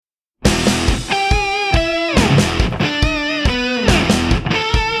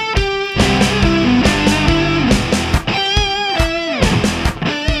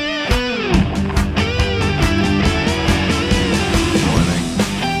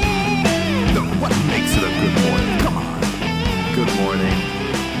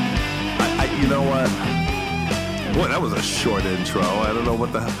a short intro. I don't know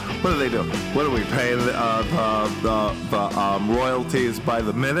what do they do? What are we paying the royalties by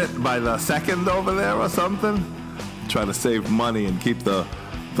the minute, by the second over there or something? Trying to save money and keep the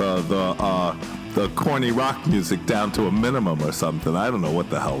corny rock music down to a minimum or something. I don't know what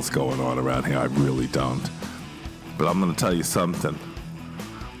the hell's going on around here. I really don't. But I'm going to tell you something.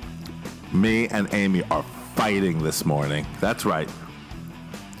 Me and Amy are fighting this morning. That's right.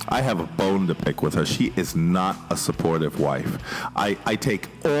 I have a bone to pick with her. She is not a supportive wife. I take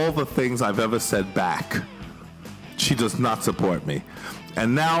all the things I've ever said back. She does not support me.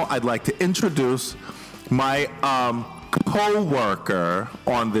 And now I'd like to introduce my co-worker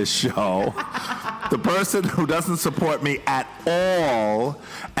on this show, the person who doesn't support me at all,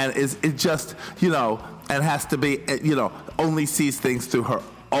 and is just, and has to be, only sees things through her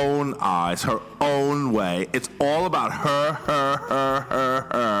own eyes, her own way. It's all about her.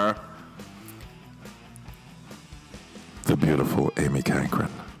 The beautiful Amy Cankren.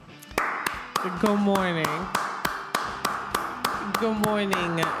 Good morning. Good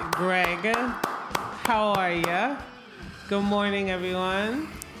morning, Greg. How are you? Good morning, everyone.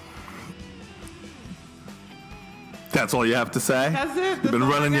 That's all you have to say? That's it. You've been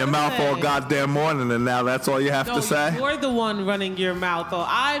running your mouth all goddamn morning, and now that's all you have to say? You're the one running your mouth.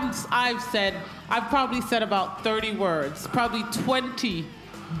 I've probably said about 30 words, probably 20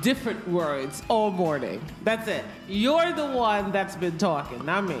 different words all morning. That's it. You're the one that's been talking,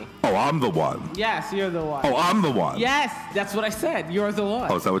 not me. Oh, I'm the one. Yes, you're the one. Oh, I'm the one. Yes, that's what I said. You're the one.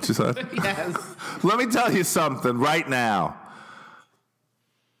 Oh, is that what you said? Yes. Let me tell you something right now.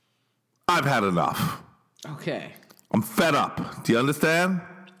 I've had enough. Okay. I'm fed up. Do you understand?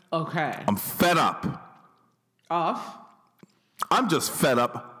 Okay. I'm fed up. Off? I'm just fed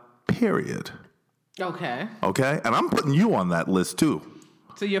up, period. Okay. Okay? And I'm putting you on that list, too.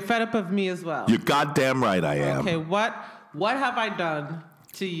 So you're fed up of me as well? You're goddamn right I am. Okay, what have I done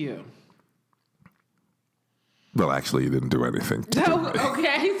to you? Well, actually, you didn't do anything to me.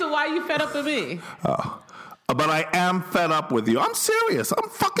 Okay, so why are you fed up with me? But I am fed up with you. I'm serious. I'm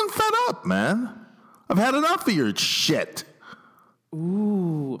fucking fed up, man. I've had enough of your shit.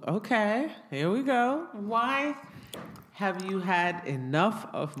 Ooh, okay. Here we go. Why have you had enough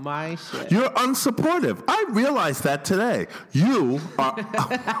of my shit? You're unsupportive. I realized that today. You are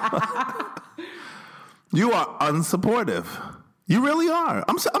unsupportive. You really are.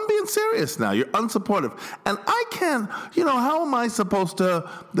 I'm being serious now. You're unsupportive. And I can't, how am I supposed to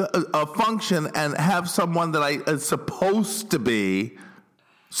function and have someone that I is supposed to be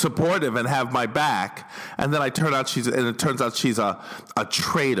supportive and have my back, and then it turns out she's a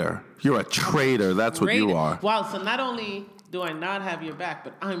traitor. You're a traitor. That's what you are. Wow. So not only do I not have your back,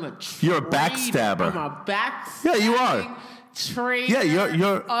 but I'm a traitor. You're a backstabber. I'm a backstabber. Yeah, you are. Traitor. Yeah,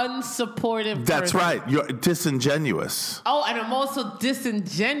 you're unsupportive. That's person. right. You're disingenuous. Oh, and I'm also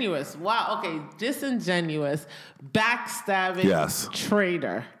disingenuous. Wow. Okay, disingenuous, backstabbing. Yes.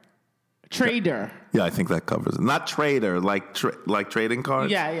 Traitor. Yeah, I think that covers it. Not trader, like trading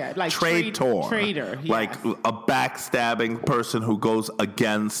cards. Yeah, like traitor. Traitor, yes. Like a backstabbing person who goes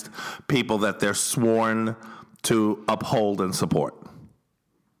against people that they're sworn to uphold and support.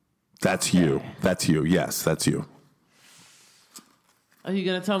 That's you. That's you. Yes, that's you. Are you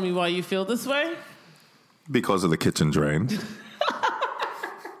gonna tell me why you feel this way? Because of the kitchen drain.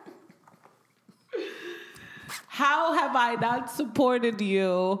 How have I not supported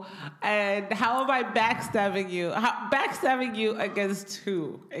you, and how am I backstabbing you? Backstabbing you against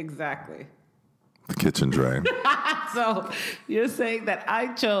who exactly? The kitchen drain. So you're saying that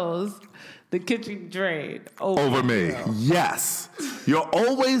I chose the kitchen drain over me? you. Yes. You're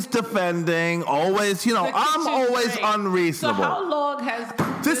always defending, always, I'm always drain. unreasonable. So how long has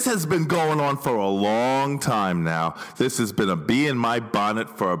This has been going on for a long time now. This has been a bee in my bonnet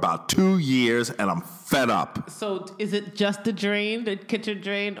for about 2 years, and I'm fed up. So is it just the kitchen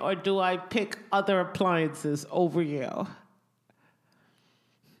drain, or do I pick other appliances over you?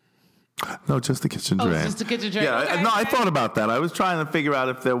 No, just the kitchen drain. It's just the kitchen drain. Yeah, Okay, I thought about that. I was trying to figure out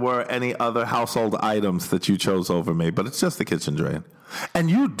if there were any other household items that you chose over me, but it's just the kitchen drain.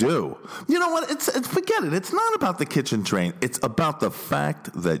 And you do. You know what? Forget it. It's not about the kitchen drain. It's about the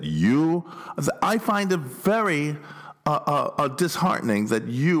fact that I find it very disheartening that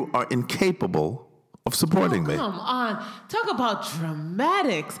you are incapable of supporting me. Come on. Talk about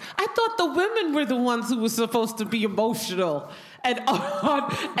dramatics. I thought the women were the ones who were supposed to be emotional and all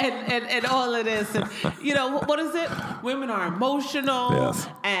of this. And, what is it? Women are emotional. Yes.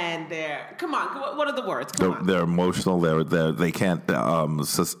 And they're, come on, what are the words? Come on. They're emotional. They can't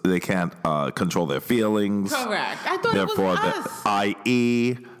control their feelings. Correct. I thought it was us.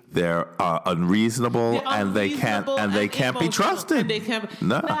 I.e., They're unreasonable, They're and they can't be trusted. And they can't.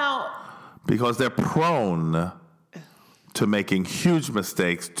 No, Now, because they're prone to making huge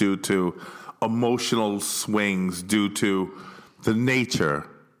mistakes due to emotional swings, due to the nature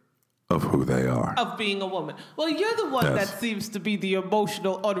of who they are. of being a woman. Well, you're the one Yes. that seems to be the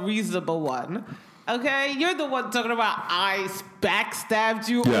emotional, unreasonable one. Okay? You're the one talking about I backstabbed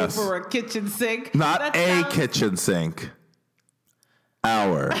you Yes. over a kitchen sink. Not That a sounds- kitchen sink.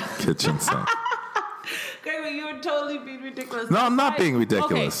 Our kitchen sink. Okay, well, you were totally being ridiculous. No, I'm not Why- being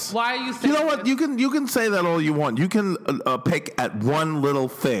ridiculous. Okay, why are you saying You know what? this? You can say that all you want. You can pick at one little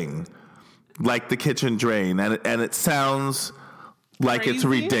thing, like the kitchen drain, and it sounds like it's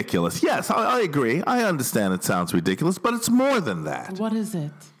Crazy? ridiculous. Yes, I agree. I understand it sounds ridiculous, but it's more than that. What is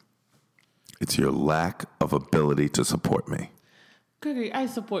it? It's your lack of ability to support me. Gregory, I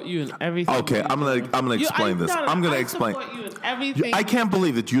support you in everything. Okay, you I'm do. gonna explain this. I'm gonna explain. I support you in everything. I can't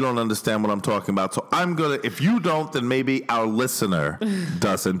believe that you don't understand what I'm talking about. So I'm gonna. If you don't, then maybe our listener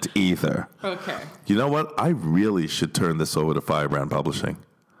doesn't either. Okay. You know what? I really should turn this over to Firebrand Publishing.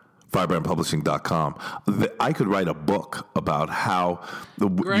 Firebrandpublishing.com. I could write a book about how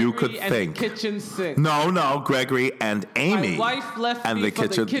Gregory you could and think. the kitchen sink. No, Gregory and Amy. My wife left and me the for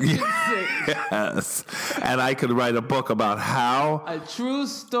kitchen. the kitchen sink. Yes, and I could write a book about how A true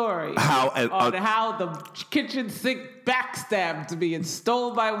story How- on how the kitchen sink backstabbed me and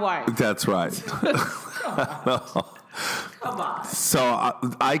stole my wife. That's right. Come on. So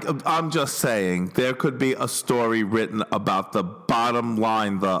I'm just saying there could be a story written about the bottom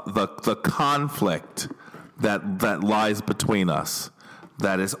line, the conflict that lies between us,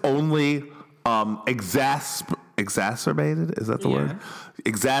 that is only exacerbated. Is that the Yeah. word?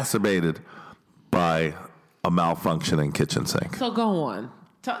 Exacerbated by a malfunctioning kitchen sink. So go on.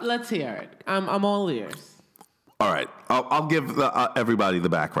 Let's hear it. I'm all ears. All right, I'll give everybody the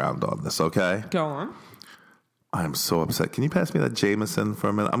background on this. Okay. Go on. I'm so upset. Can you pass me that Jameson for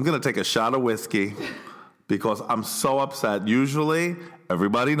a minute? I'm going to take a shot of whiskey because I'm so upset. Usually,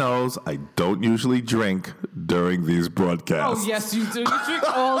 everybody knows I don't usually drink during these broadcasts. Oh, yes, you do. You drink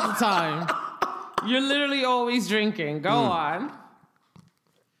all the time. You're literally always drinking. Go on.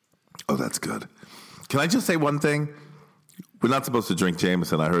 Oh, that's good. Can I just say one thing? We're not supposed to drink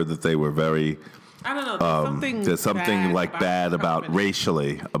Jameson. I heard that they were very... I don't know. There's something bad the about company.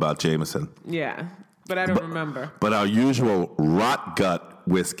 racially about Jameson. Yeah, but I don't remember. But our usual rot gut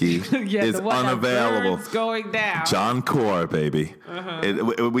whiskey Yeah, is the one unavailable. That burns going down. John Core, baby.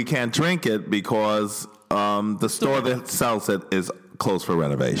 We can't drink it because the store that sells it is closed for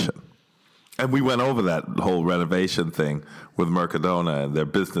renovation. And we went over that whole renovation thing with Mercadona and their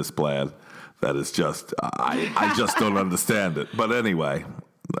business plan. That is just, I just don't understand it. But anyway,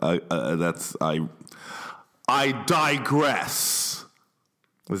 I digress.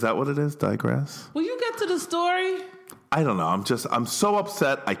 Is that what it is? Digress? Will you get to the story? I don't know. I'm so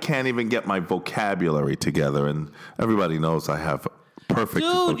upset. I can't even get my vocabulary together. And everybody knows I have perfect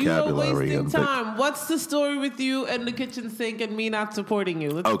Dude, you're vocabulary. wasting time. What's the story with you and the kitchen sink and me not supporting you?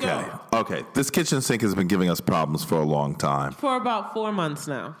 Let's go. Okay. This kitchen sink has been giving us problems for a long time. For about 4 months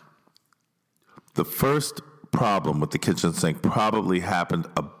now. The first problem with the kitchen sink probably happened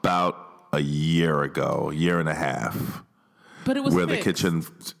about a year ago, a year and a half. But it was where fixed. the kitchen...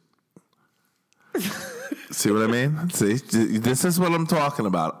 See what I mean? See, this is what I'm talking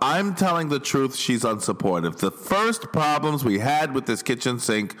about. I'm telling the truth. She's unsupportive. The first problems we had with this kitchen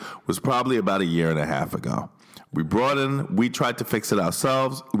sink was probably about a year and a half ago. We tried to fix it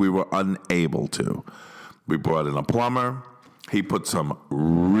ourselves. We were unable to. We brought in a plumber. He put some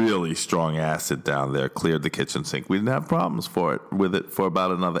really strong acid down there, cleared the kitchen sink. We didn't have problems with it for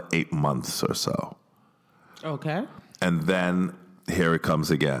about another 8 months or so. Okay. And then here it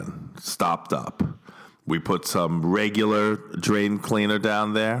comes again, stopped up. We put some regular drain cleaner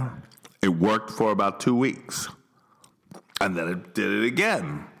down there. It worked for about 2 weeks. And then it did it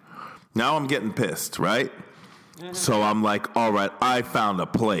again. Now I'm getting pissed, right? Mm-hmm. So I'm like, all right, I found a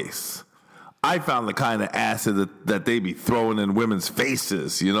place. I found the kind of acid that they be throwing in women's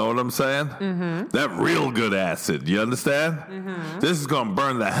faces. You know what I'm saying? Mm-hmm. That real good acid. You understand? Mm-hmm. This is going to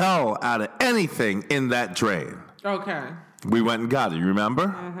burn the hell out of anything in that drain. Okay. We went and got it. You remember?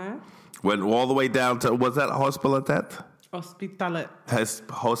 Mm-hmm. Went all the way down to, was that Hospitalet? Hospitalet.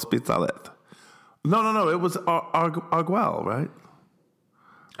 Hospitalet. No. It was Arguel, right?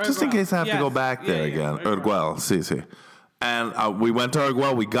 Just in case I have to go back there again. Arguel. See. And we went to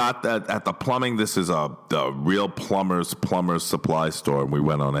Arguel. We got that at the plumbing. This is the real plumber's supply store. And we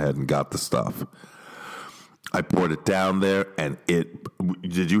went on ahead and got the stuff. I poured it down there, and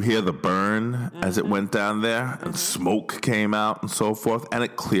did you hear the burn as it went down there? And smoke came out and so forth, and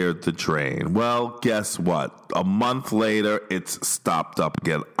it cleared the drain. Well, guess what? A month later, it's stopped up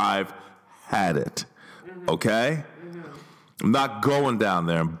again. I've had it, okay? I'm not going down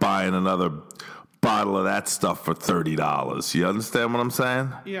there and buying another bottle of that stuff for $30. You understand what I'm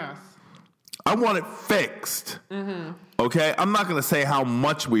saying? Yes. I want it fixed. Okay? I'm not going to say how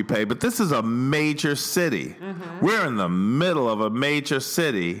much we pay, but this is a major city. We're in the middle of a major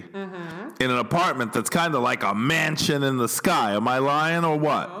city in an apartment that's kind of like a mansion in the sky. Am I lying or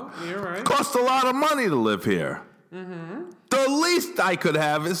what? Oh, you're right. Costs a lot of money to live here. The least I could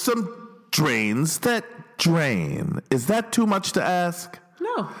have is some drains that drain. Is that too much to ask?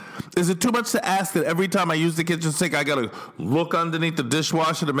 No. Is it too much to ask that every time I use the kitchen sink, I got to look underneath the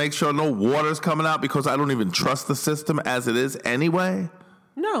dishwasher to make sure no water's coming out because I don't even trust the system as it is anyway?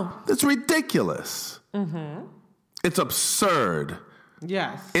 No. That's ridiculous. It's absurd.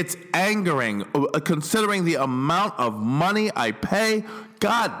 Yes. It's angering, considering the amount of money I pay.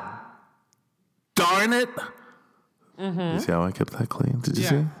 God darn it. You see how I kept that clean? Did you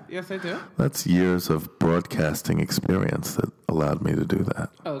see? Yes, I do. That's years of broadcasting experience that allowed me to do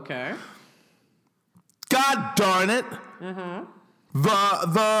that. Okay. God darn it!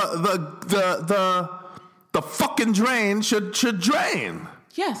 The fucking drain should drain.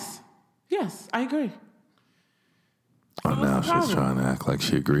 Yes. Yes, I agree. Oh, now she's trying to act like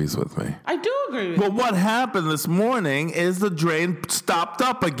she agrees with me. I do agree with you. Well, what happened this morning is the drain stopped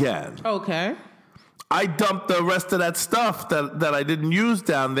up again. Okay. I dumped the rest of that stuff that I didn't use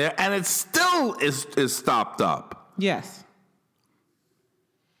down there, and it still is stopped up. Yes.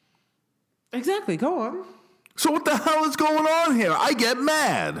 Exactly. Go on. So what the hell is going on here? I get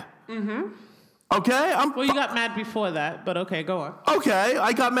mad. Okay? Well, you got mad before that, but okay, go on. Okay,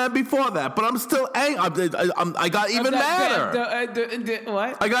 I got mad before that, but I'm still angry. I got even madder.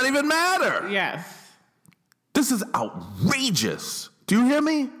 What? I got even madder. Yes. This is outrageous. Do you hear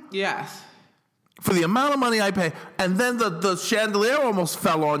me? Yes. For the amount of money I pay. And then the chandelier almost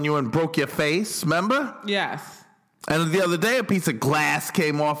fell on you and broke your face, remember? Yes. And the other day, a piece of glass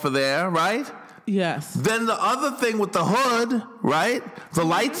came off of there, right? Yes. Then the other thing with the hood, right? The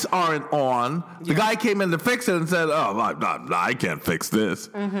lights aren't on. The guy came in to fix it and said, oh, I can't fix this.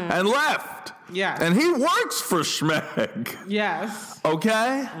 And left. Yeah. And he works for Schmeg. Yes.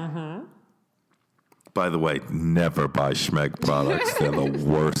 Okay? By the way, never buy Schmeg products. They're the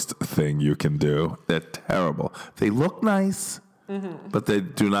worst thing you can do. They're terrible. They look nice, but they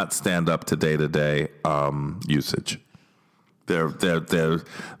do not stand up to day-to-day usage. They're what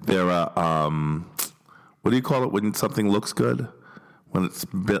do you call it when something looks good? When it's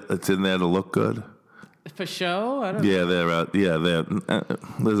in there to look good? For show? I don't know.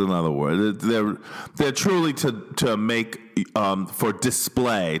 There's another word. They're truly to make for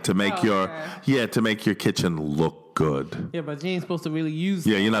display, to make to make your kitchen look good. Yeah, but you ain't supposed to really use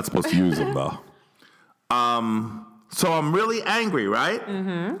them. Yeah, you're not supposed to use them though. So I'm really angry, right?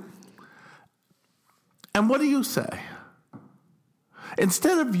 And what do you say?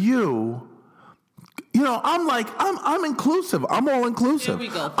 Instead of I'm inclusive. I'm all inclusive. Here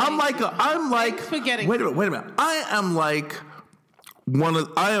we go. Thanks for getting. Wait a minute. I am like what do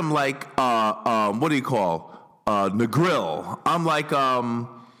you call Negril? I'm like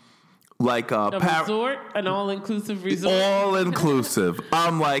resort, an all-inclusive resort. All inclusive.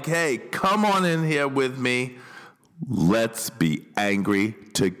 I'm like, hey, come on in here with me. Let's be angry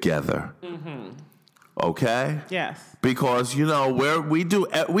together. Okay? Yes. Because we do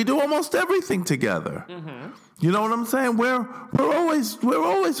almost everything together. You know what I'm saying? We're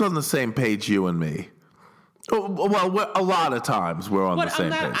always on the same page, you and me. Well, a lot of times we're on the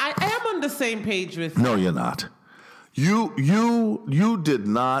same page. I am on the same page with you. No, you're not. You did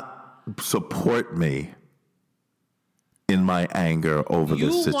not support me in my anger over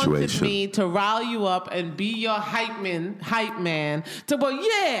this situation. You wanted me to rile you up and be your hype man to go,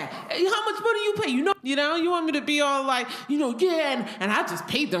 yeah, how much money you pay? You want me to be all like, and I just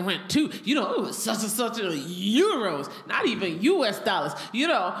paid the rent too. It was such and such euros, not even US dollars. How you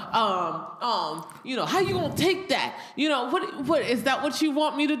gonna take that? What is that what you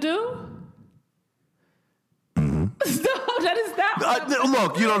want me to do? No, that is not.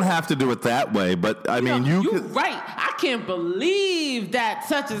 Look, you don't have to do it that way, but I mean, you're right. I can't believe that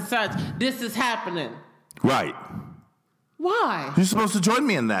such and such this is happening. Right. Why? You're supposed to join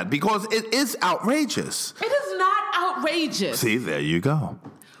me in that because it is outrageous. It is not outrageous. See, there you go.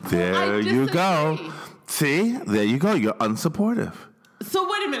 There you go. See, there you go. You're unsupportive. So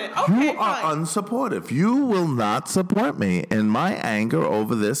wait a minute. Okay, You are fine. unsupportive. You will not support me in my anger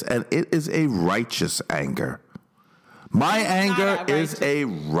over this, and it is a righteous anger. My anger is a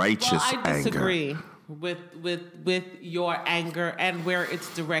righteous Well, I anger. disagree with your anger and where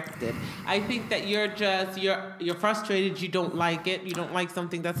it's directed. I think that you're frustrated. You don't like it. You don't like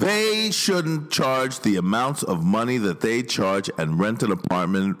something that's. They shouldn't charge the amounts of money that they charge and rent an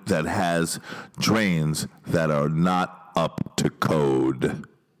apartment that has drains that are not up to code.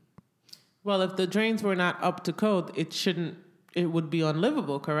 Well, if the drains were not up to code, it would be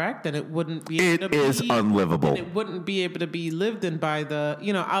unlivable, correct? And it wouldn't be able It is unlivable. And it wouldn't be able to be lived in by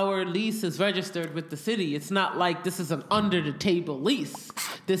our lease is registered with the city. It's not like this is an under the table lease.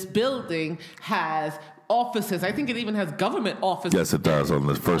 This building has offices. I think it even has government offices. Yes, it does on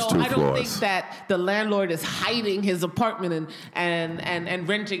the first two I don't floors. think that the landlord is hiding his apartment and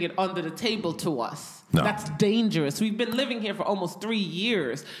renting it under the table to us. No. That's dangerous. We've been living here for almost 3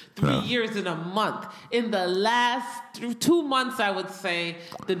 years. 3 years in a month. In the last 2 months, I would say,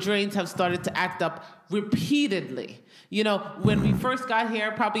 the drains have started to act up repeatedly. You know, when we first got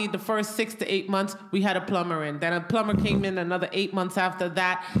here, probably the first 6 to 8 months, we had a plumber in. Then a plumber came in another 8 months after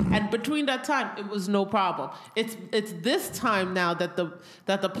that. And between that time, it was no problem. It's this time now that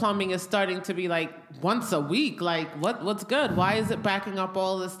the plumbing is starting to be like once a week. Like, what's good? Why is it backing up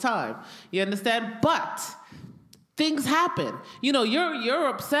all this time? You understand? But things happen. You know, you're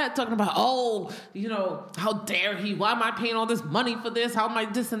upset talking about, how dare he? Why am I paying all this money for this? How am I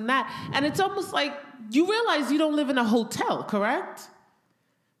this and that? And it's almost like you realize you don't live in a hotel, correct?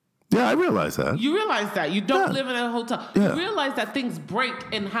 Yeah, I realize that. You realize that. You don't live in a hotel. Yeah. You realize that things break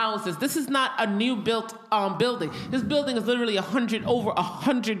in houses. This is not a new built building. This building is literally over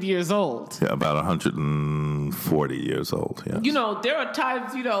 100 years old. Yeah, about 140 years old. Yeah. You know, there are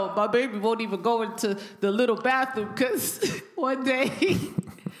times, my baby won't even go into the little bathroom because one day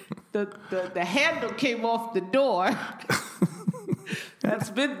the handle came off the door that's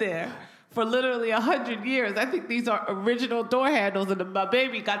been there for literally 100 years. I think these are original door handles, and my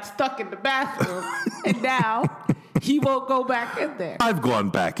baby got stuck in the bathroom, and now he won't go back in there. I've gone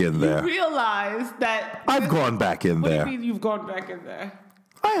back in there. You realize that... I've gone back in there. What do you mean you've gone back in there?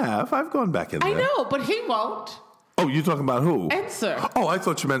 I have. I've gone back in there. I know, but he won't. Oh, you talking about who? Answer. Oh, I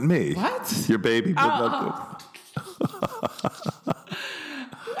thought you meant me. What? Your baby?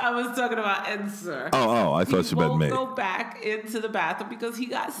 I was talking about Ensor. Oh, I thought you meant me. He won't go back into the bathroom because he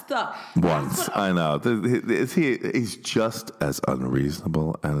got stuck. Once. I know. He's just as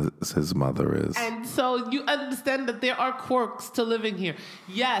unreasonable as his mother is. And so you understand that there are quirks to living here.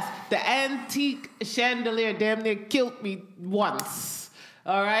 Yes, the antique chandelier damn near killed me once.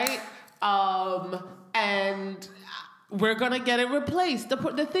 All right? And we're going to get it replaced.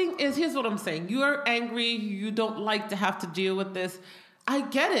 The thing is, here's what I'm saying. You're angry. You don't like to have to deal with this. I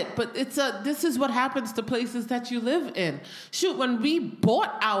get it, but this is what happens to places that you live in. Shoot, when we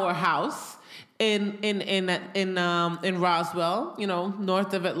bought our house in Roswell,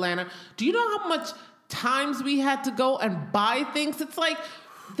 north of Atlanta, do you know how much times we had to go and buy things? It's like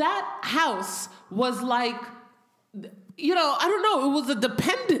that house was like, I don't know, it was a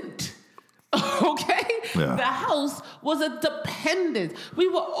dependent. Okay? Yeah. The house was a dependent. We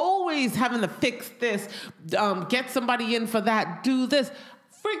were always having to fix this, get somebody in for that, do this.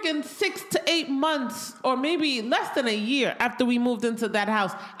 Freaking 6 to 8 months, or maybe less than a year after we moved into that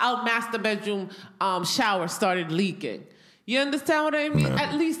house, our master bedroom shower started leaking. You understand what I mean? Yeah.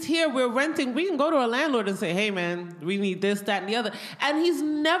 At least here we're renting. We can go to a landlord and say, hey, man, we need this, that, and the other. And he's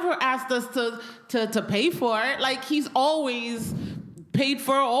never asked us to pay for it. Like, he's always paid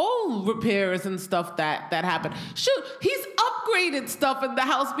for all repairs and stuff that happen. Shoot, he's upgraded stuff in the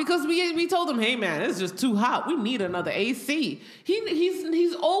house because we told him, hey man, it's just too hot. We need another AC.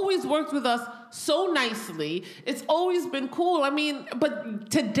 He's always worked with us so nicely. It's always been cool. I mean, but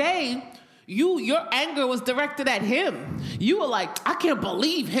today, your anger was directed at him. You were like, I can't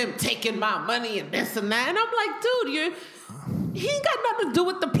believe him taking my money and this and that. And I'm like, dude, he ain't got nothing to do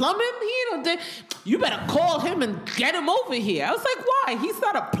with the plumbing. You better call him and get him over here. I was like, why? He's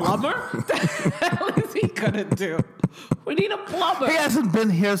not a plumber. What the hell is he gonna do? We need a plumber. He hasn't been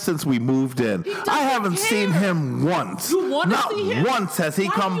here since we moved in. I haven't seen him once. You want to see him? Not once has he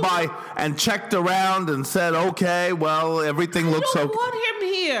come by and checked around and said, okay, well, everything looks okay. I don't want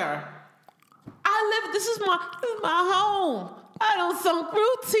him here. This is my home. I don't sunk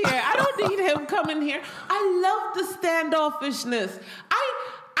roots here. I don't need him coming here. I love the standoffishness. I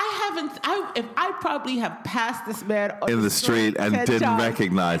if I probably have passed this man on in the street and 10 didn't times,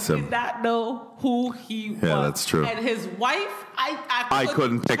 recognize I him. did not know who he was. Yeah, that's true. And his wife, I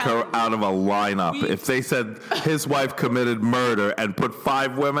couldn't pick her out of a lineup. If they said his wife committed murder and put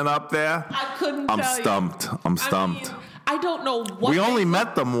 5 women up there, I couldn't I'm tell you. stumped. I'm stumped. I mean, I don't know what We only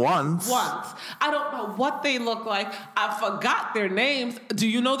met them once. I don't know what they look like. I forgot their names. Do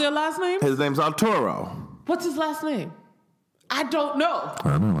you know their last name? His name's Arturo. What's his last name? I don't know.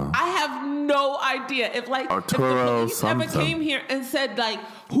 I don't know. I have no idea. If Arturo if the police ever something. came here and said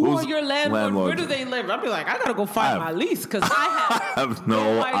who Who's are your landlords? Where do they live? I'd be like, I gotta go find my lease because I have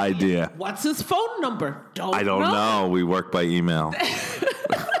no idea. What's his phone number? I don't know. We work by email.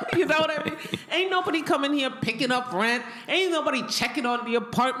 You know what I mean? Ain't nobody coming here picking up rent. Ain't nobody checking on the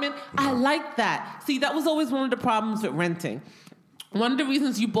apartment. I like that. See, that was always one of the problems with renting. One of the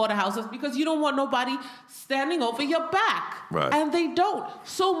reasons you bought a house is because you don't want nobody standing over your back. Right. And they don't.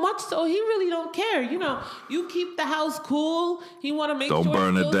 So much so, he really don't care. You know, you keep the house cool. He want to make sure. Don't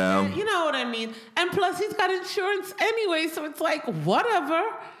burn it feels down. good. You know what I mean? And plus, he's got insurance anyway, so it's like, whatever.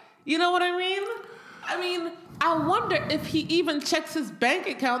 You know what I mean? I mean, I wonder if he even checks his bank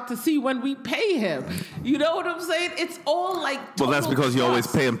account to see when we pay him. You know what I'm saying? It's all like Well, that's because you always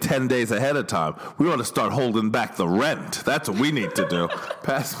pay him 10 days ahead of time. We ought to start holding back the rent. That's what we need to do.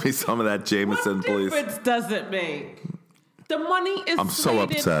 Pass me some of that Jameson, please. What difference does it make? The money is I'm so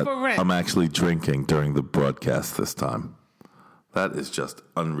slated upset. for rent. I'm actually drinking during the broadcast this time. That is just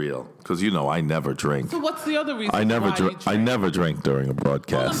unreal. Because I never drink. So what's the other reason I never why you drink. I never drink during a All I'm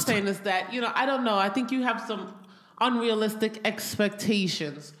broadcast. saying is that, I don't know. I think you have some unrealistic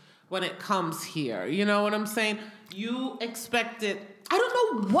expectations when it comes here. You know what I'm saying? You expect it. I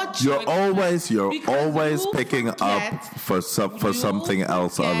don't know what You're always because you picking forget- up for something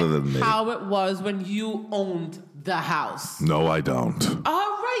else forget other than me. How it was when you owned the house. No, I don't. All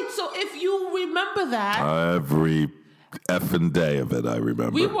right. So if you remember that, Every effing day of it, I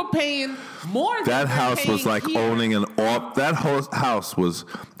remember. we were paying more than That we're house was paying like here. owning an house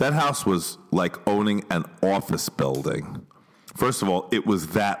was like owning an office building. First of all, it was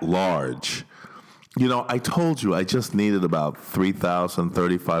that large. I told you I just needed about 3,000,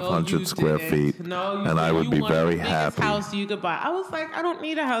 3,500 square feet, and I would be very happy. House you could buy. I was like, I don't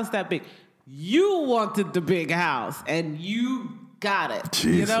need a house that big. You wanted the big house, and you got it.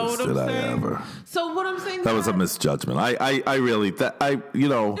 Jesus, you know what I'm did saying? I ever? So what I'm saying That was a misjudgment. I really It wasn't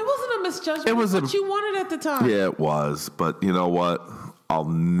a misjudgment. It was what you wanted at the time. Yeah, it was. But you know what? I'll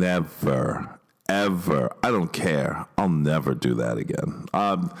never, ever, I don't care. I'll never do that again.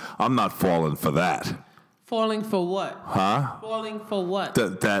 I'm not falling for that. Falling for what? Huh? Falling for what?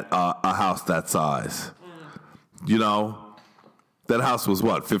 A house that size. That house was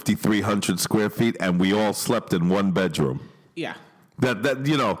what, 5,300 square feet, and we all slept in one bedroom. Yeah.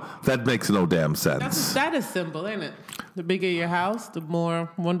 That makes no damn sense. That is simple, ain't it? The bigger your house, the more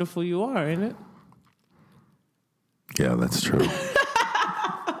wonderful you are, ain't it? Yeah, that's true.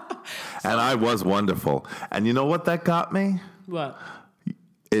 And I was wonderful. And you know what that got me? What?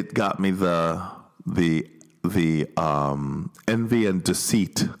 It got me the envy and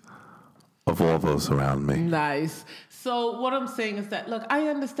deceit of all those around me. Nice. So what I'm saying is that, look, I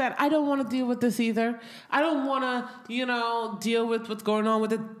understand. I don't want to deal with this either. I don't want to, deal with what's going on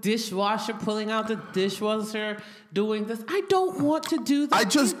with the dishwasher, pulling out the dishwasher, doing this. I don't want to do that. I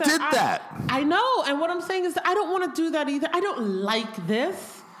just either. did that. I know. And what I'm saying is that I don't want to do that either. I don't like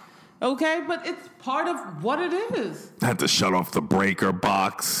this. Okay? But it's part of what it is. Had to shut off the breaker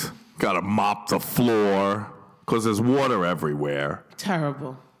box. Got to mop the floor because there's water everywhere.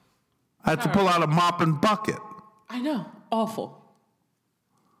 Terrible. I had to pull out a mop and bucket. I know. Awful.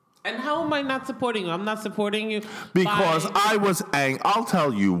 And how am I not supporting you? I'm not supporting you Because I was angry. I'll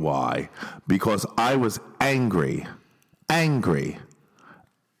tell you why. Because I was angry. Angry.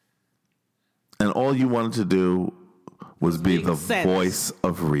 And all you wanted to do was be make the sense. voice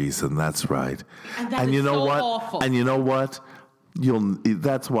of reason. That's right. And you know so what? awful. And you know what?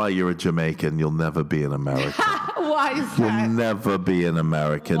 That's why you're a Jamaican. You'll never be an American. Why is You'll that? never be an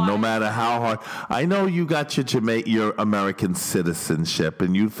American, Why? no matter how hard. I know you got your American citizenship,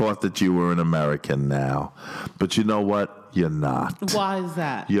 and you thought that you were an American now. But you know what? You're not. Why is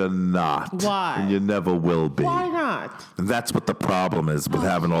that? You're not. Why? And you never will be. Why not? And that's what the problem is with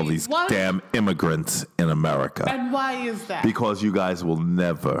having all these Why? damn immigrants in America. And why is that? Because you guys will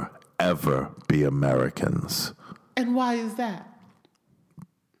never, ever be Americans. And why is that?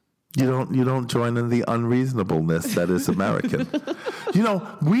 You don't join in the unreasonableness that is American.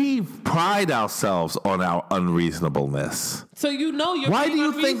 We pride ourselves on our unreasonableness. So you're Why do being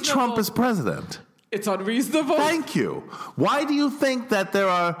you think Trump unreasonable. is president? It's unreasonable. Thank you. Why do you think that there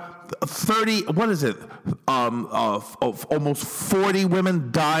are 30, what is it, almost 40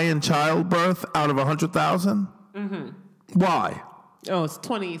 women die in childbirth out of 100,000? Mm-hmm. Why? Oh, it's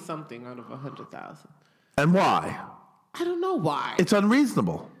 20-something out of 100,000. And why? I don't know why. It's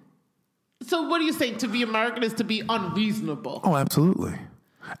unreasonable. So what are you saying? To be American is to be unreasonable? Oh, absolutely.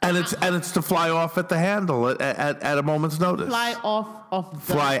 And it's to fly off at the handle at a moment's notice. Fly off of the...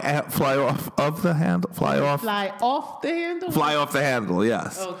 Fly off of the handle. Fly off the handle? Fly off the handle,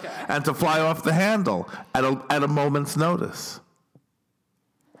 yes. Okay. And to fly off the handle at a moment's notice.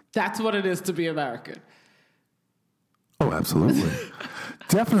 That's what it is to be American. Oh, absolutely.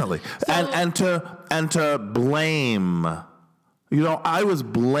 Definitely. And to blame. You know, I was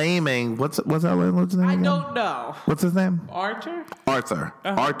blaming what's that landlord's name? I again? don't know. What's his name? Arthur.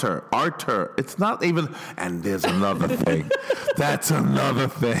 Arthur. It's not even. And there's another thing. That's another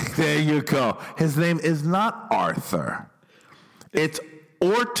thing. There you go. His name is not Arthur. It's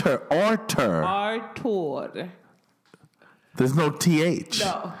Arthur. Arthur. There's no TH.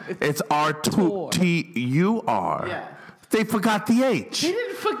 No. It's Arthur. T-U-R. Yeah. They forgot the H. They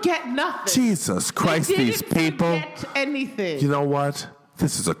didn't forget nothing. Jesus Christ, these people. They didn't forget anything. You know what?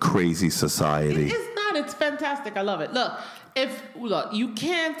 This is a crazy society. It's not. It's fantastic. I love it. Look, you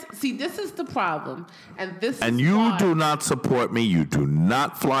can't see. This is the problem, and you do not support me. You do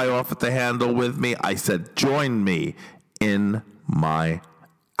not fly off at the handle with me. I said, join me in my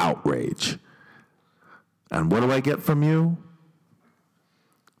outrage. And what do I get from you?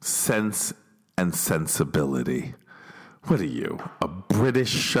 Sense and sensibility. What are you, a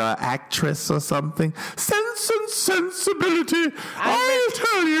British actress or something? Sense and sensibility. I'll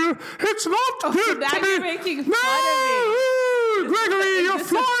tell you, it's not good now to be. You're making fun of me. Gregory, you're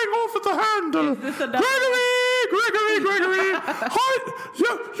flying off at the handle. Gregory.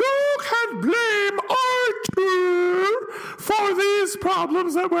 You can blame Arthur for these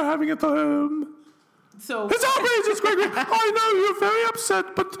problems that we're having at the home. So it's outrageous, Gregory. I know you're very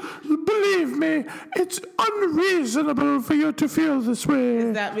upset, but believe me, it's unreasonable for you to feel this way.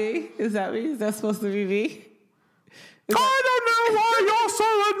 Is that me? Is that supposed to be me? I don't know why you're so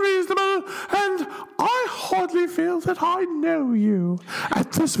unreasonable, and I hardly feel that I know you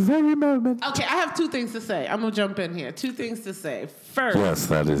at this very moment. Okay, I have two things to say. I'm going to jump in here. Two things to say. First. Yes,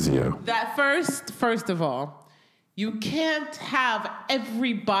 that is you. First of all, you can't have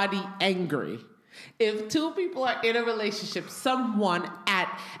everybody angry. If two people are in a relationship,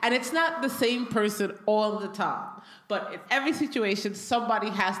 and it's not the same person all the time, but in every situation, somebody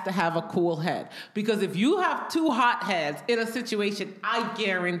has to have a cool head. Because if you have two hot heads in a situation, I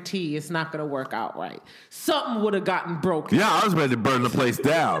guarantee it's not going to work out right. Something would have gotten broken. Yeah, I was ready to burn the place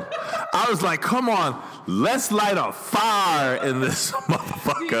down. I was like, come on, let's light a fire in this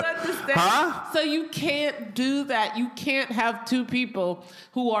motherfucker. Do you understand? Huh? So you can't do that. You can't have two people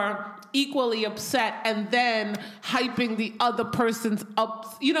who are equally upset and then hyping the other person's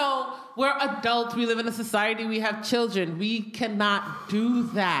up. You know, we're adults. We live in a society. We have children. We cannot do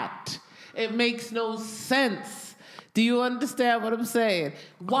that. It makes no sense. Do you understand what I'm saying?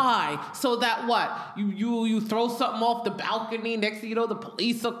 Why? So that what? You throw something off the balcony, next thing you know, the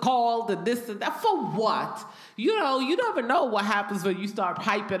police are called and this and that. For what? You know, you never know what happens when you start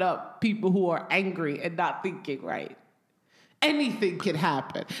hyping up people who are angry and not thinking right. Anything can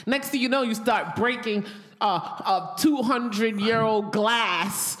happen. Next thing you know, you start breaking a 200-year-old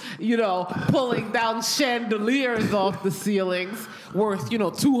glass, pulling down chandeliers off the ceilings worth,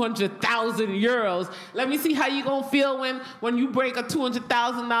 200,000 euros. Let me see how you gonna feel when you break a $200,000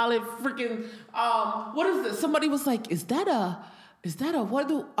 freaking, what is this? Somebody was like, is that a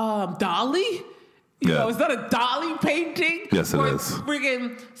Dali? Is that a Dali painting? Yes, it is.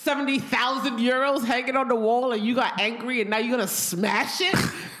 Friggin' 70,000 euros hanging on the wall, and you got angry, and now you're gonna smash it?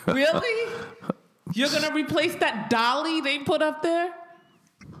 Really? You're gonna replace that Dali they put up there?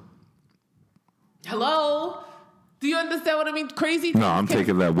 Hello? Do you understand what I mean? Crazy things. No, I'm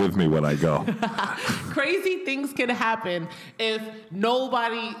taking that with me when I go. Crazy things can happen if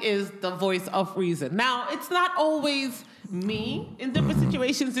nobody is the voice of reason. Now, it's not always me. In different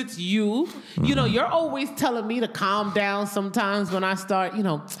situations, it's you. You're always telling me to calm down sometimes when I start,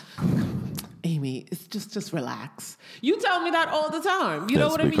 Amy, it's just relax. You tell me that all the time. You know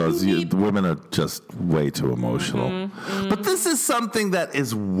what I mean? Because women are just way too emotional. Mm-hmm. But this is something that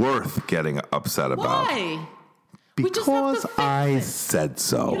is worth getting upset about. Why? Because I said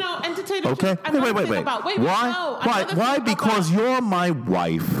so. And to tell you the okay? truth, Wait. Why? Because you're my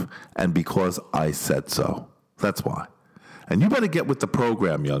wife, and because I said so. That's why. And you better get with the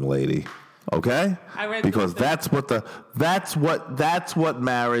program, young lady. Okay? I read because this. that's what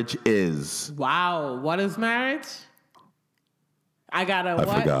marriage is. Wow, what is marriage? I forgot.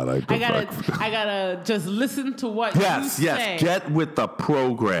 I gotta just listen to what you say. Yes. Get with the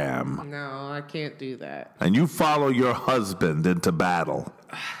program. No, I can't do that. And you follow your husband into battle.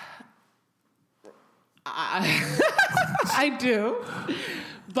 I do.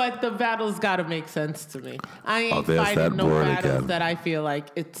 But the battle's got to make sense to me. I ain't there's fighting that no word battles again. that I feel like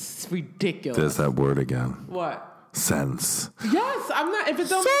it's ridiculous. There's that word again. What? Sense. Yes, I'm not. If it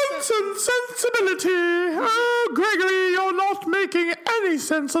don't make Sense and sensibility. Oh, Gregory, you're not making any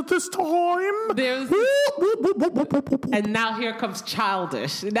sense at this time. And now here comes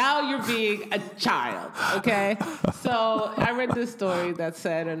childish. Now you're being a child, okay? So I read this story that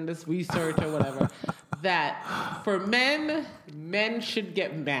said, in this research or whatever, that for men should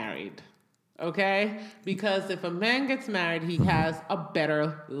get married, okay? Because if a man gets married, he has a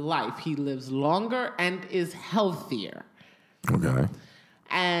better life. He lives longer and is healthier. Okay.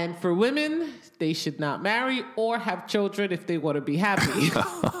 And for women, they should not marry or have children if they want to be happy.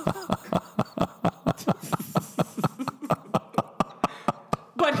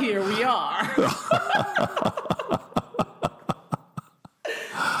 But here we are.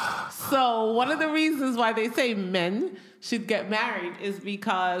 So one of the reasons why they say men should get married is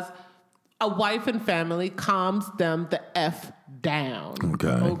because a wife and family calms them the F down.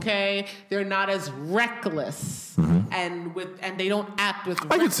 Okay? They're not as reckless and they don't act with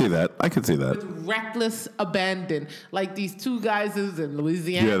I can see that. with reckless abandon. Like these two guys in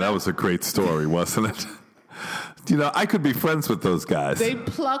Louisiana. Yeah, that was a great story, wasn't it? You know, I could be friends with those guys. They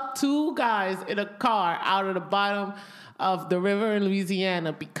plucked two guys in a car out of the bottom of the river in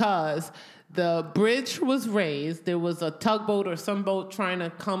Louisiana because the bridge was raised. There was a tugboat or some boat trying to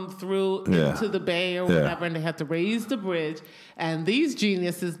come through into the bay or whatever, and they had to raise the bridge. And these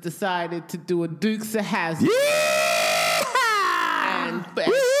geniuses decided to do a Dukes of Hazzard.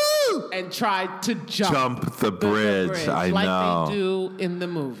 And tried to jump the bridge. I like know. They do in the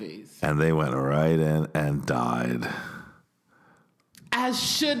movies. And they went right in and died. As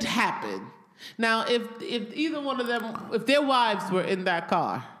should happen. Now, if either one of them, if their wives were in that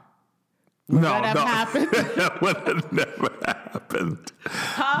car, would that have happened? That would have never happened.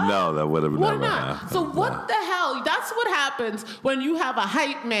 Huh? No, that would have never happened. So what the hell? That's what happens when you have a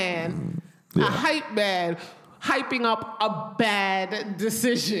hype man, hyping up a bad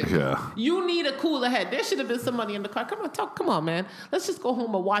decision. Yeah. You need a cooler head. There should have been somebody in the car. Come on, man. Let's just go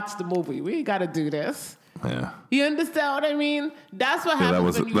home and watch the movie. We ain't got to do this. Yeah. You understand what I mean? That's what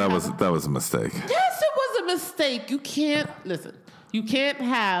happens. That was a mistake. Yes, it was a mistake. You can't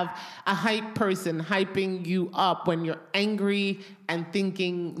have a hype person hyping you up when you're angry and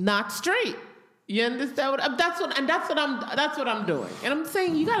thinking not straight. You understand that's what I'm doing. And I'm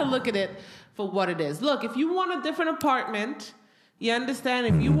saying you got to look at it for what it is. Look, if you want a different apartment, you understand?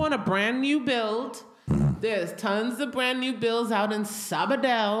 If you want a brand new build, there's tons of brand new builds out in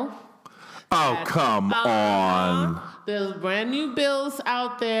Sabadell. Oh, come on. There's brand new builds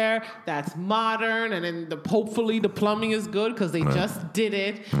out there that's modern, and then hopefully the plumbing is good because they just did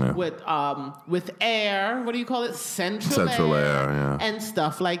it with air. What do you call it? Central air, and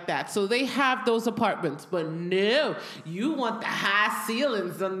stuff like that. So they have those apartments, but no, you want the high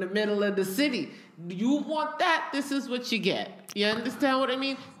ceilings in the middle of the city. You want that? This is what you get. You understand what I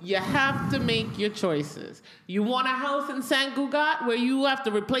mean? You have to make your choices. You want a house in St. Gugat where you have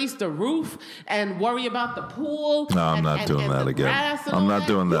to replace the roof and worry about the pool? No, I'm not doing that again. I'm not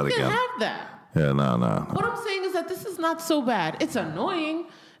doing that again. You can have that. Yeah, no. What I'm saying is that this is not so bad. It's annoying.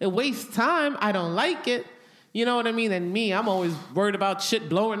 It wastes time. I don't like it. You know what I mean? And me, I'm always worried about shit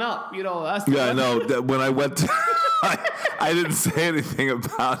blowing up. You know. Yeah, I know. When I went to... I didn't say anything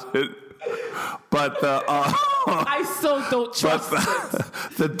about it. But I still don't trust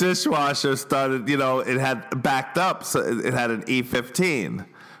it. The dishwasher started, it had backed up, so it had an E15,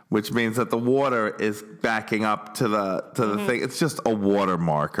 which means that the water is backing up to the thing. It's just a water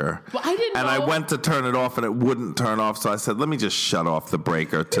marker. Well, I didn't know. I went to turn it off and it wouldn't turn off, so I said, "Let me just shut off the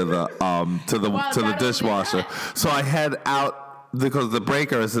breaker to the the dishwasher." So I head out because the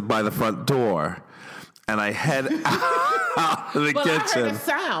breaker is by the front door, and I head out of the kitchen. I heard a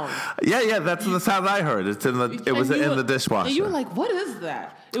sound. Yeah, that's the sound I heard. It was in the dishwasher. And you were like, "What is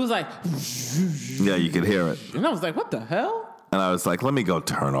that?" It was like, yeah, you could hear it. And I was like, "What the hell?" And I was like, "Let me go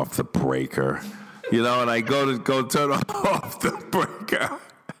turn off the breaker," and I go turn off the breaker,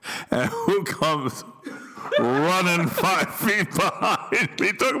 and who comes running 5 feet behind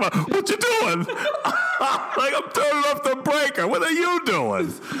me, talking about, "What you doing?" Like, I'm turning off the breaker. What are you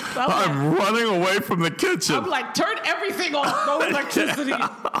doing? I'm running away from the kitchen. I'm like, turn everything off. No electricity.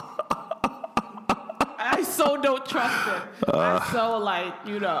 I so don't trust it. I'm so like,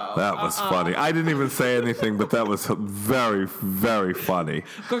 you know. That was funny. I didn't even say anything, but that was very, very funny.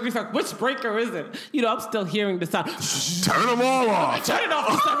 Cookie's like, which breaker is it? You know, I'm still hearing the sound. Turn them all off. Turn it off,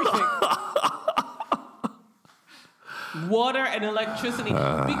 just everything. Water and electricity.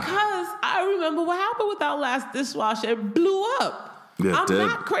 Because I remember what happened with our last dishwasher. It blew up. Yeah, I'm did.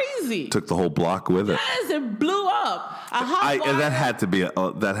 not crazy. Took the whole block with it. Yes, it blew up. And that had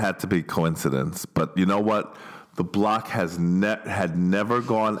to be coincidence. But you know what? The block had never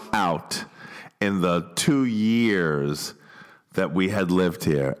gone out in the 2 years that we had lived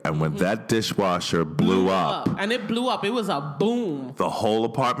here. And when that dishwasher blew up, and it blew up, it was a boom. The whole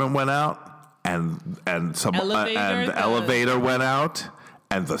apartment went out, and the elevator went out,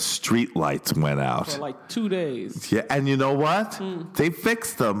 and the street lights went out for like 2 days. Yeah, and you know what? They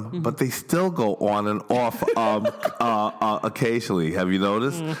fixed them, but they still go on and off occasionally. Have you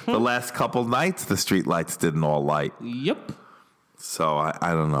noticed? The last couple nights, the street lights didn't all light. Yep. So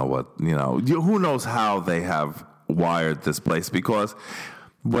I don't know what, who knows how they have wired this place, because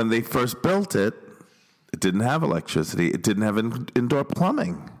when they first built it, it didn't have electricity. It didn't have indoor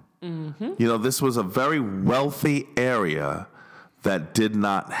plumbing. This was a very wealthy area that did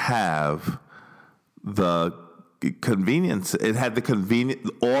not have the convenience. It had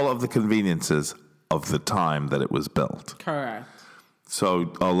all of the conveniences of the time that it was built. Correct.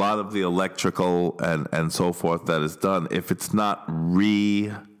 So a lot of the electrical and so forth that is done, if it's not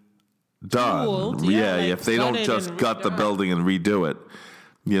redone, if they don't just gut the building and redo it,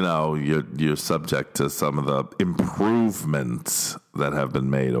 you're subject to some of the improvements that have been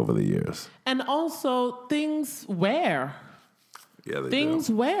made over the years. And also things wear. Yeah, things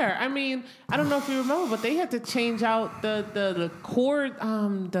wear. I mean, I don't know if you remember, but they had to change out the cord,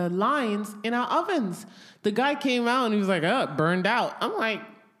 the lines in our ovens. The guy came out and he was like, "Oh, it burned out." I'm like,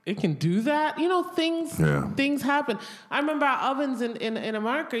 "It can do that?" Things happen. I remember our ovens in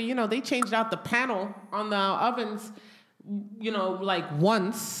America. They changed out the panel on the ovens. Like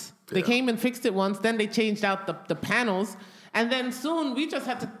once. They came and fixed it once. Then they changed out the panels. And then soon we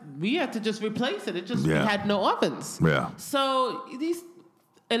had to just replace it. We had no ovens. Yeah. So these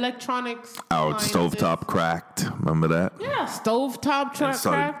electronics. Our stovetop cracked. Remember that? Yeah, stovetop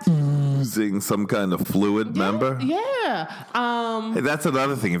cracked. Oozing some kind of fluid, remember? Yeah. Hey, that's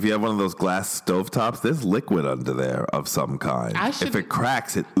another thing. If you have one of those glass stovetops, there's liquid under there of some kind. If it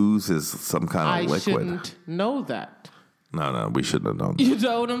cracks, it oozes some kind of liquid. I shouldn't know that. No, we shouldn't have known that. You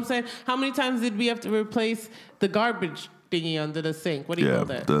know what I'm saying? How many times did we have to replace the garbage thingy under the sink? What do you call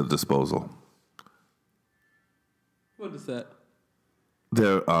that? The disposal. What is that?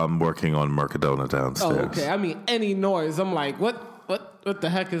 They're working on Mercadona downstairs. Oh, okay. I mean, any noise, I'm like, what the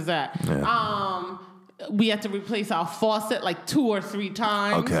heck is that? Yeah. We had to replace our faucet like 2 or 3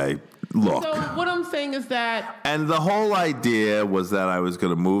 times. Okay, look. So what I'm saying is that... And the whole idea was that I was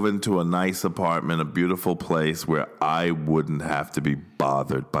going to move into a nice apartment, a beautiful place where I wouldn't have to be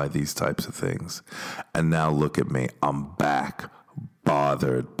bothered by these types of things. And now look at me. I'm back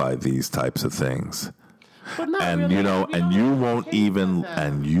bothered by these types of things. But not and really.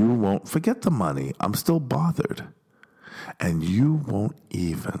 You won't forget the money. I'm still bothered. And you won't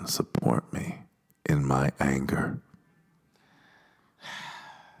even support me in my anger.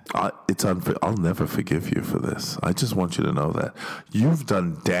 It's unfair. I'll never forgive you for this. I just want you to know that you've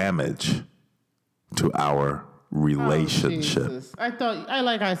done damage to our relationship. Jesus. I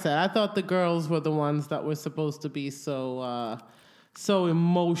thought the girls were the ones that were supposed to be so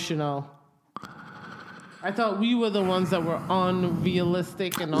emotional. I thought we were the ones that were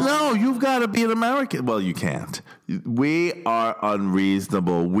unrealistic and all. No, you've got to be an American. Well, you can't. We are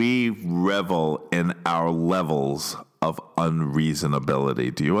unreasonable. We revel in our levels of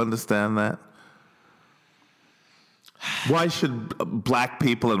unreasonability. Do you understand that? Why should black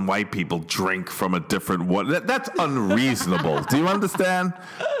people and white people drink from a different water? That's unreasonable. Do you understand?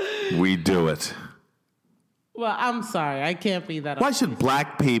 We do it. Well, I'm sorry. I can't be that. Why should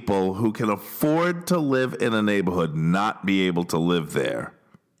black people who can afford to live in a neighborhood not be able to live there?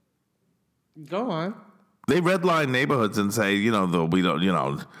 Go on. They redline neighborhoods and say,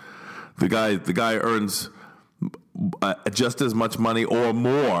 the guy earns just as much money or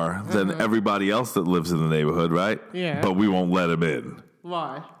more than everybody else that lives in the neighborhood, right? Yeah. But we won't let him in.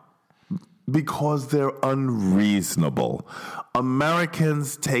 Why? Because they're unreasonable.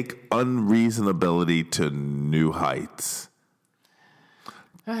 Americans take unreasonability to new heights.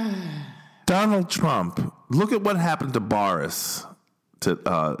 Donald Trump, look at what happened to Boris.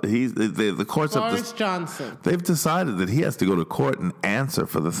 The courts Boris Johnson. They've decided that he has to go to court and answer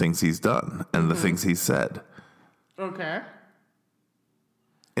for the things he's done and the things he said. Okay.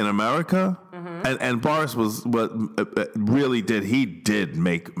 In America, And Boris was really did. He did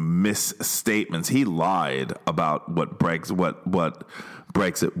make misstatements. He lied about what Brexit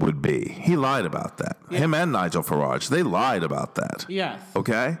would be. He lied about that. Yeah. Him and Nigel Farage, they lied about that. Yes.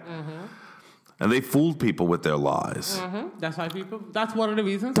 Okay? And they fooled people with their lies. That's one of the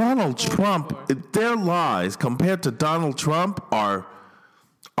reasons. Donald Trump, their lies compared to Donald Trump are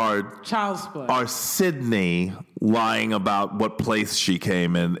child's play. Are Sydney lying about what place she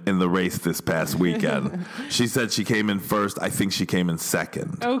came in the race this past weekend? She said she came in first. I think she came in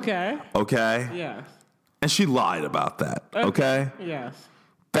second. Okay. Yes. And she lied about that. Okay? Yes.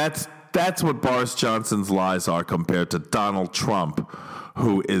 That's what Boris Johnson's lies are compared to Donald Trump,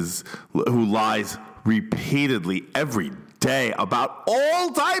 who lies repeatedly every day about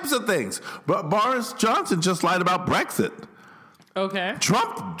all types of things. But Boris Johnson just lied about Brexit. Okay.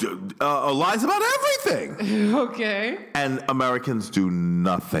 Trump lies about everything. Okay. And Americans do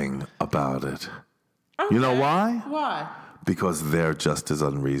nothing about it. Okay. You know why? Why? Because they're just as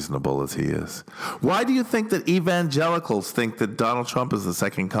unreasonable as he is. Why do you think that evangelicals think that Donald Trump is the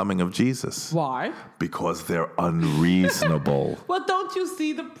second coming of Jesus? Why? Because they're unreasonable. Well, don't you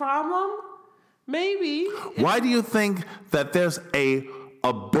see the problem? Maybe. Why do you think that there's a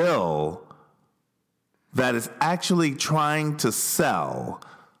bill that is actually trying to sell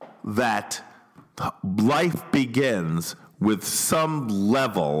that life begins with some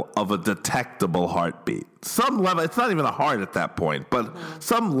level of a detectable heartbeat? Some level, it's not even a heart at that point, but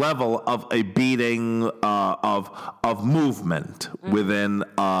some level of a beating of movement within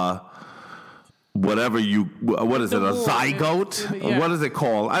what is it, a zygote? Yeah. What is it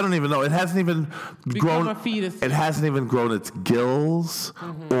called? I don't even know. It hasn't even grown. A fetus. It hasn't even grown its gills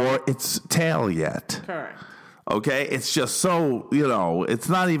or its tail yet. Correct. Okay, it's just so, it's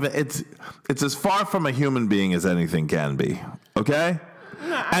not even, it's as far from a human being as anything can be. Okay?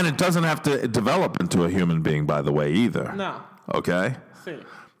 No, and it doesn't have to develop into a human being, by the way, either. No. Okay? See.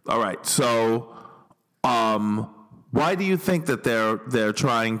 All right. So, why do you think that they're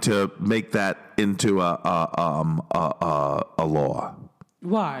trying to make that into a law?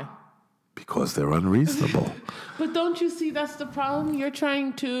 Why? Because they're unreasonable. But don't you see that's the problem? You're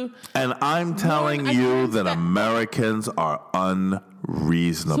trying to... And I'm telling you that Americans are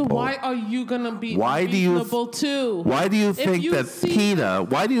unreasonable. So why are you going to be unreasonable too? Why do you think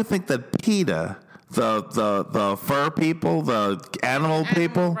that PETA, the fur people, the animal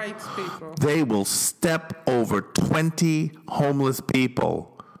people, rights people, they will step over 20 homeless people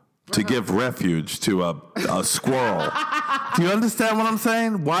to give refuge to a squirrel? Do you understand what I'm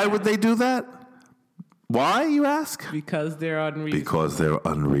saying? Why would they do that? Why, you ask? Because they're unreasonable. Because they're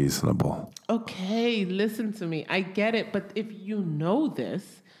unreasonable. Okay, listen to me. I get it. But if you know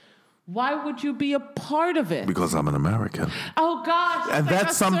this, why would you be a part of it? Because I'm an American. Oh, gosh. And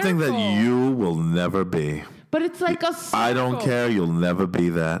that's something that you will never be. But it's like a circle. I don't care. You'll never be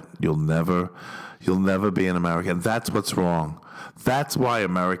that. You'll never be an American. That's what's wrong. That's why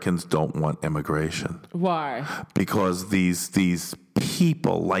Americans don't want immigration. Why? Because these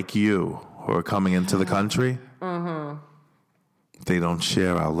people like you who are coming into the country, they don't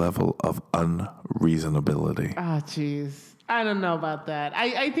share our level of unreasonability. Ah, jeez. I don't know about that.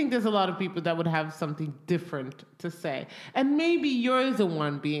 I think there's a lot of people that would have something different to say. And maybe you're the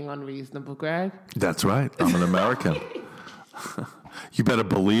one being unreasonable, Greg. That's right. I'm an American. You better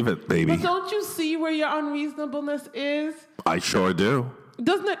believe it, baby. But don't you see where your unreasonableness is? I sure do.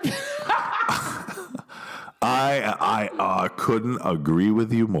 Doesn't it? I couldn't agree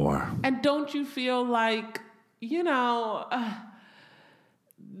with you more. And don't you feel like,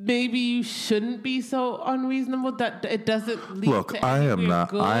 maybe you shouldn't be so unreasonable that it doesn't lead to anywhere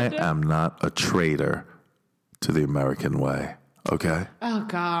good? I am not a traitor to the American way. Okay? Oh,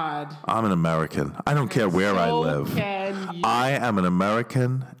 God. I'm an American. I don't care where I live. Can you. I am an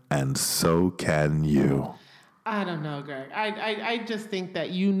American, and so can you. I don't know, Greg. I just think that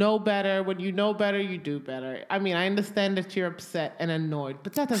you know better. When you know better, you do better. I mean, I understand that you're upset and annoyed,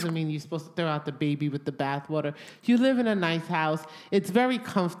 but that doesn't mean you're supposed to throw out the baby with the bathwater. You live in a nice house. It's very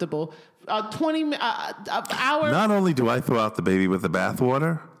comfortable. 20 hour. Not only do I throw out the baby with the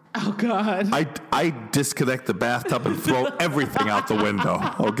bathwater, oh, God. I disconnect the bathtub and throw everything out the window,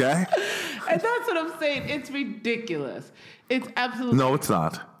 okay? And that's what I'm saying. It's ridiculous. It's absolutely... No, it's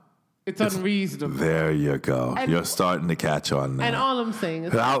not. It's unreasonable. There you go. And you're starting to catch on now. And all I'm saying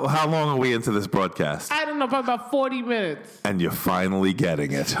is... How long are we into this broadcast? I don't know, probably about 40 minutes. And you're finally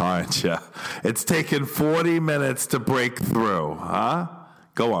getting it, aren't you? It's taken 40 minutes to break through, huh?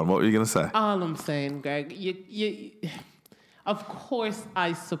 Go on. What were you going to say? All I'm saying, Greg, of course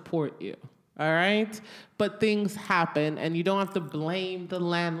I support you. All right? But things happen, and you don't have to blame the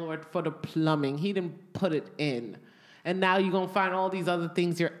landlord for the plumbing. He didn't put it in. And now you're going to find all these other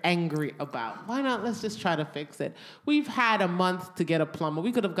things you're angry about. Why not? Let's just try to fix it. We've had a month to get a plumber.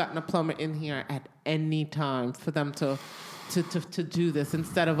 We could have gotten a plumber in here at any time for them to do this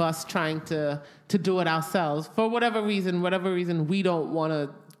instead of us trying to do it ourselves. For whatever reason, we don't want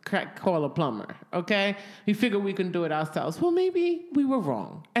to call a plumber, okay? We figure we can do it ourselves. Well, maybe we were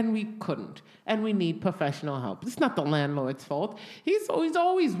wrong, and we couldn't, and we need professional help. It's not the landlord's fault. He's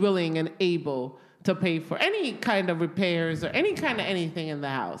always willing and able to pay for any kind of repairs or any kind of anything in the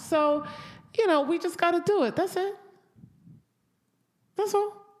house. So, we just got to do it. That's it. That's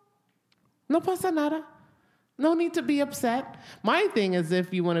all. No pasa nada. No need to be upset. My thing is,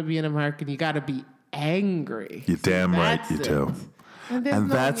 if you want to be an American, you got to be angry. You're damn right you do.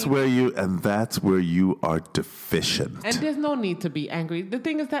 And that's where you are deficient. And there's no need to be angry. The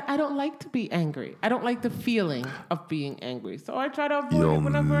thing is that I don't like to be angry. I don't like the feeling of being angry. So I try to avoid it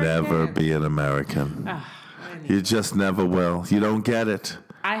whenever I can. You'll never be an American. You just never will. You don't get it.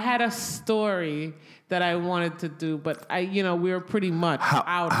 I had a story that I wanted to do, but we were pretty much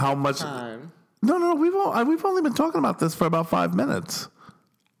out of time. No, we've only been talking about this for about 5 minutes.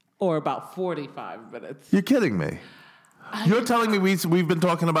 Or about 45 minutes. You're kidding me. You're telling me we've been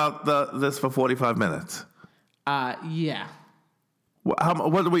talking about this for 45 minutes? Yeah.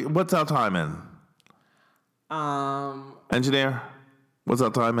 What's our time in? Engineer, what's our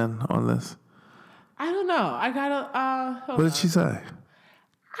time in on this? I don't know. I gotta. What did she say?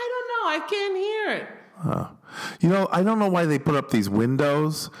 I don't know. I can't hear it. I don't know why they put up these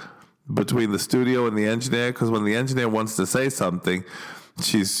windows between the studio and the engineer, because when the engineer wants to say something,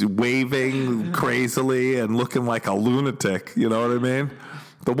 she's waving crazily and looking like a lunatic. You know what I mean?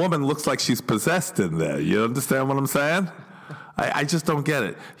 The woman looks like she's possessed in there. You understand what I'm saying? I just don't get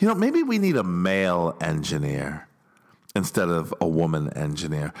it. Maybe we need a male engineer instead of a woman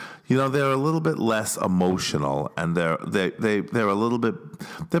engineer. They're a little bit less emotional, and they're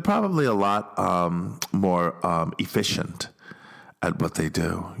probably a lot more efficient at what they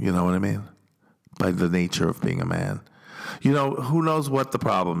do. You know what I mean? By the nature of being a man. Who knows what the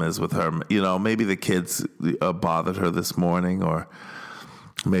problem is with her? Maybe the kids bothered her this morning, or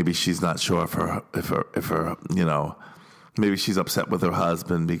maybe she's not sure if her maybe she's upset with her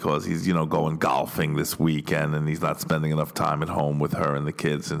husband because he's, going golfing this weekend and he's not spending enough time at home with her and the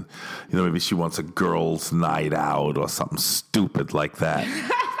kids. And, maybe she wants a girls' night out or something stupid like that.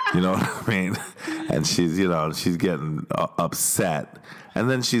 You know what I mean? And she's getting upset. And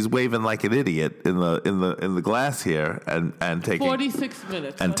then she's waving like an idiot in the glass here and taking 46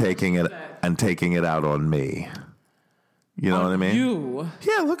 minutes and taking it out on me. You know what I mean? You.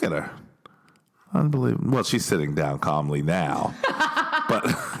 Yeah, look at her. Unbelievable. Well, she's sitting down calmly now.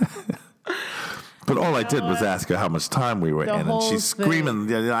 But all I did was ask her how much time we were in, and she's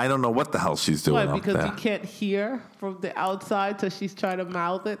screaming. I don't know what the hell she's doing up there. Because you can't hear from the outside, so she's trying to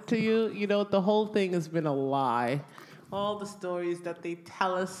mouth it to you. The whole thing has been a lie. All the stories that they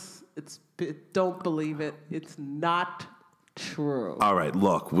tell us, don't believe it. It's not true. All right,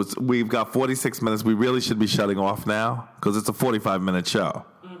 look, we've got 46 minutes. We really should be shutting off now because it's a 45-minute show.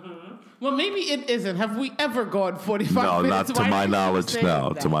 Well, maybe it isn't. Have we ever gone 45 minutes? No, not to my knowledge,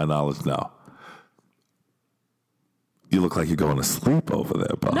 no. To my knowledge, no. You look like you're going to sleep over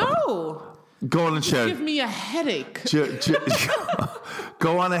there, Bob. No. Go on and share. Give me a headache.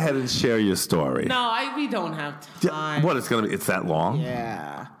 Go on ahead and share your story. No, we don't have time. What, it's that long?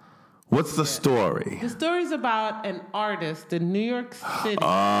 Yeah. What's the story? The story's about an artist in New York City.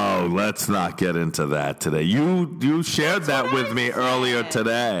 Oh, let's not get into that today. You shared that with me earlier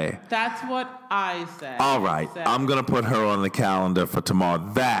today. That's what I said. All right. I'm going to put her on the calendar for tomorrow.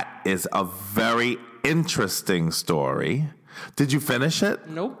 That is a very interesting story. Did you finish it?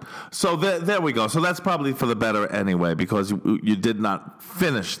 Nope. So there we go. So that's probably for the better anyway, because you did not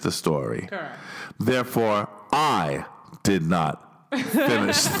finish the story. Correct. Therefore, I did not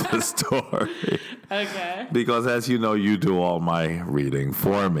finish the story. Okay. Because as you know, you do all my reading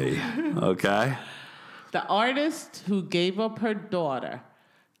for me. Okay? The artist who gave up her daughter,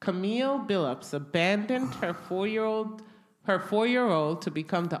 Camille Billups, abandoned her four-year-old to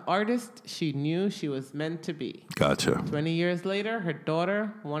become the artist she knew she was meant to be. Gotcha. 20 years later, her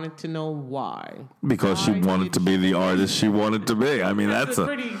daughter wanted to know why. Because she wanted to be the artist she wanted to be. I mean, that's a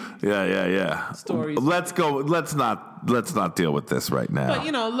pretty yeah. story. Let's go. Let's not not deal with this right now.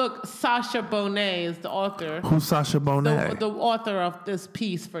 But, look, Sasha Bonet is the author. Who's Sasha Bonet? The author of this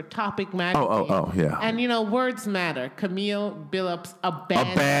piece for Topic Magazine. Oh, yeah. And, words matter. Camille Billups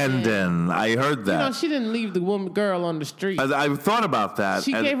abandoned. Abandon. I heard that. She didn't leave the girl on the street. I thought about that.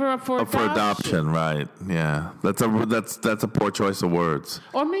 She gave her up for adoption, right? Yeah, that's a poor choice of words.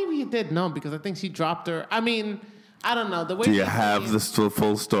 Or maybe it did because I think she dropped her. I mean, I don't know. The way Do you have the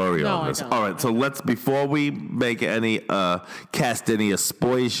full story on this? I don't. All right, so before we make any cast any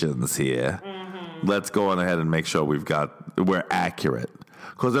aspersions here, let's go on ahead and make sure we're accurate.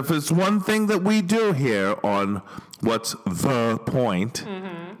 Because if it's one thing that we do here on What's the Point,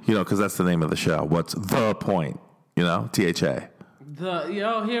 because that's the name of the show. What's the point? THA.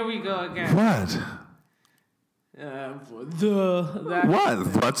 Here we go again. What?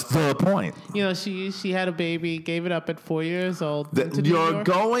 What's the point? She had a baby, gave it up at 4 years old. You're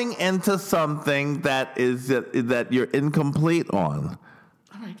going into something that you're incomplete on.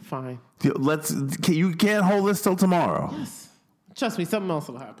 All right, fine. You can't hold this till tomorrow. Yes. Trust me, something else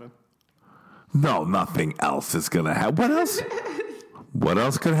will happen. No, nothing else is gonna happen. What else? What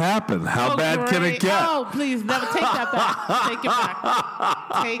else could happen? How bad can it get? Oh, please, never take that back. Take it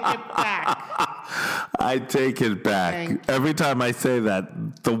back. Take it back. I take it back. Every time I say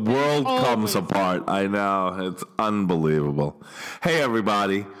that, the world comes apart. I know. It's unbelievable. Hey,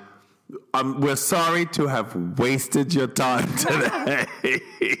 everybody. We're sorry to have wasted your time today.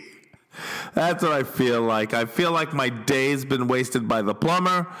 That's what I feel like. I feel like my day's been wasted by the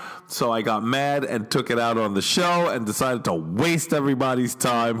plumber, so I got mad and took it out on the show and decided to waste everybody's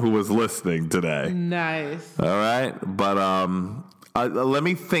time who was listening today. Nice. All right? But let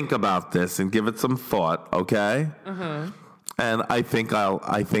me think about this and give it some thought, okay? And I think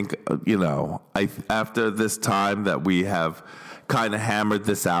after this time that we have kind of hammered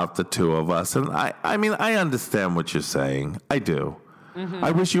this out, the two of us, and I mean, I understand what you're saying. I do.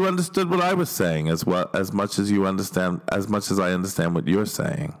 I wish you understood what I was saying as much as I understand what you're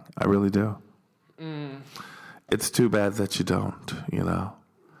saying. I really do. It's too bad that you don't,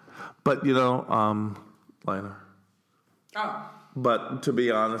 But, Liner. Oh. But to be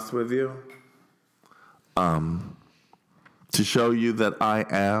honest with you, to show you that I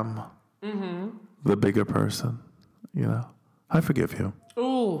am the bigger person, I forgive you.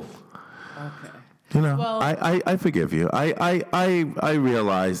 Ooh. Okay. I forgive you. I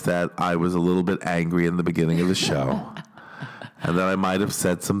realize that I was a little bit angry in the beginning of the show. And that I might have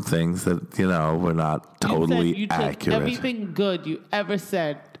said some things that, were not totally you accurate. Took everything good you ever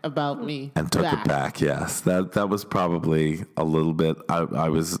said about me and took it back, yes. That was probably a little bit, I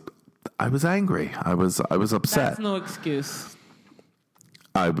was angry. I was upset. That's no excuse.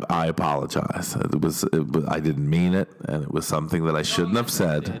 I apologize. I didn't mean it, and it was something that I shouldn't have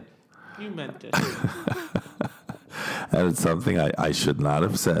said. You meant it. And it's something I should not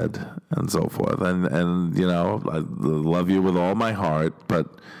have said, and so forth. And I love you with all my heart, but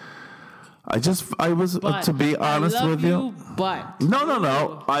to be honest with you. But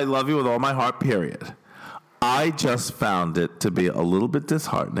No. I love you with all my heart, period. I just found it to be a little bit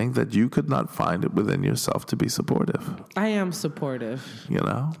disheartening that you could not find it within yourself to be supportive. I am supportive.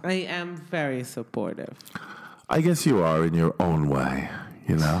 I am very supportive. I guess you are in your own way.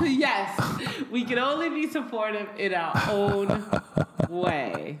 Yes, we can only be supportive in our own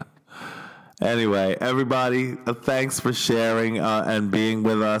way. Anyway, everybody, thanks for sharing and being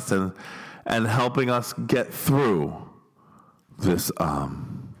with us and helping us get through this.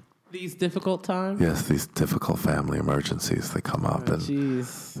 These difficult times? Yes, these difficult family emergencies that come up and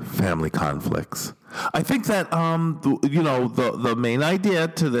family conflicts. I think that the main idea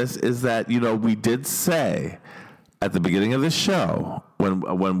to this is that we did say at the beginning of this show,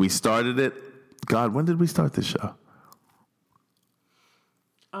 when we started it, God, when did we start this show?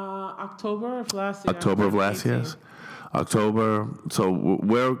 October of last year. October of last year? October. So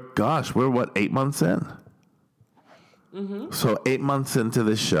we're 8 months in? So 8 months into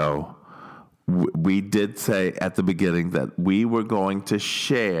this show, we did say at the beginning that we were going to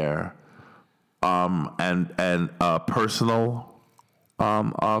share and personal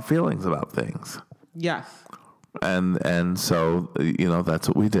feelings about things. Yes. And so, that's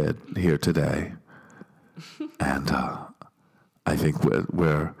what we did here today. And I think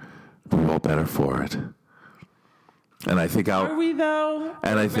we're all better for it. And I think are we though?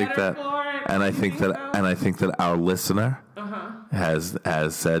 And I think that our listener has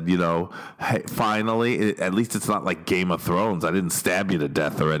said, hey, finally, at least it's not like Game of Thrones. I didn't stab you to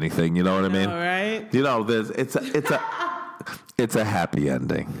death or anything. You know what I mean? All right. It's a happy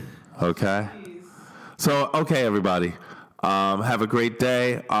ending. Okay. So, okay, everybody. Have a great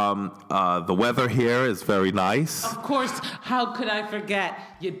day. The weather here is very nice. Of course, how could I forget?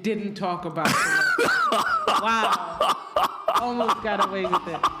 You didn't talk about the weather. Wow. Almost got away with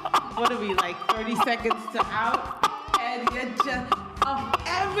it. What are we, like 30 seconds to out? And you just, of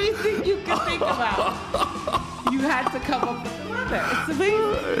everything you could think about, you had to come up with the weather. It's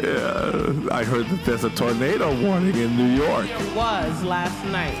amazing. Yeah, I heard that there's a tornado warning in New York. It was last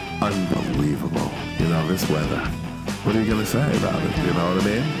night. Unbelievable. This weather. What are you going to say about it? You know what I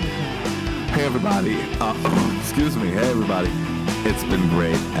mean? Hey, everybody. Excuse me. Hey, everybody. It's been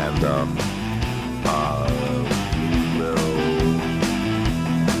great. And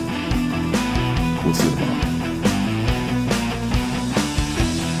we'll see you tomorrow.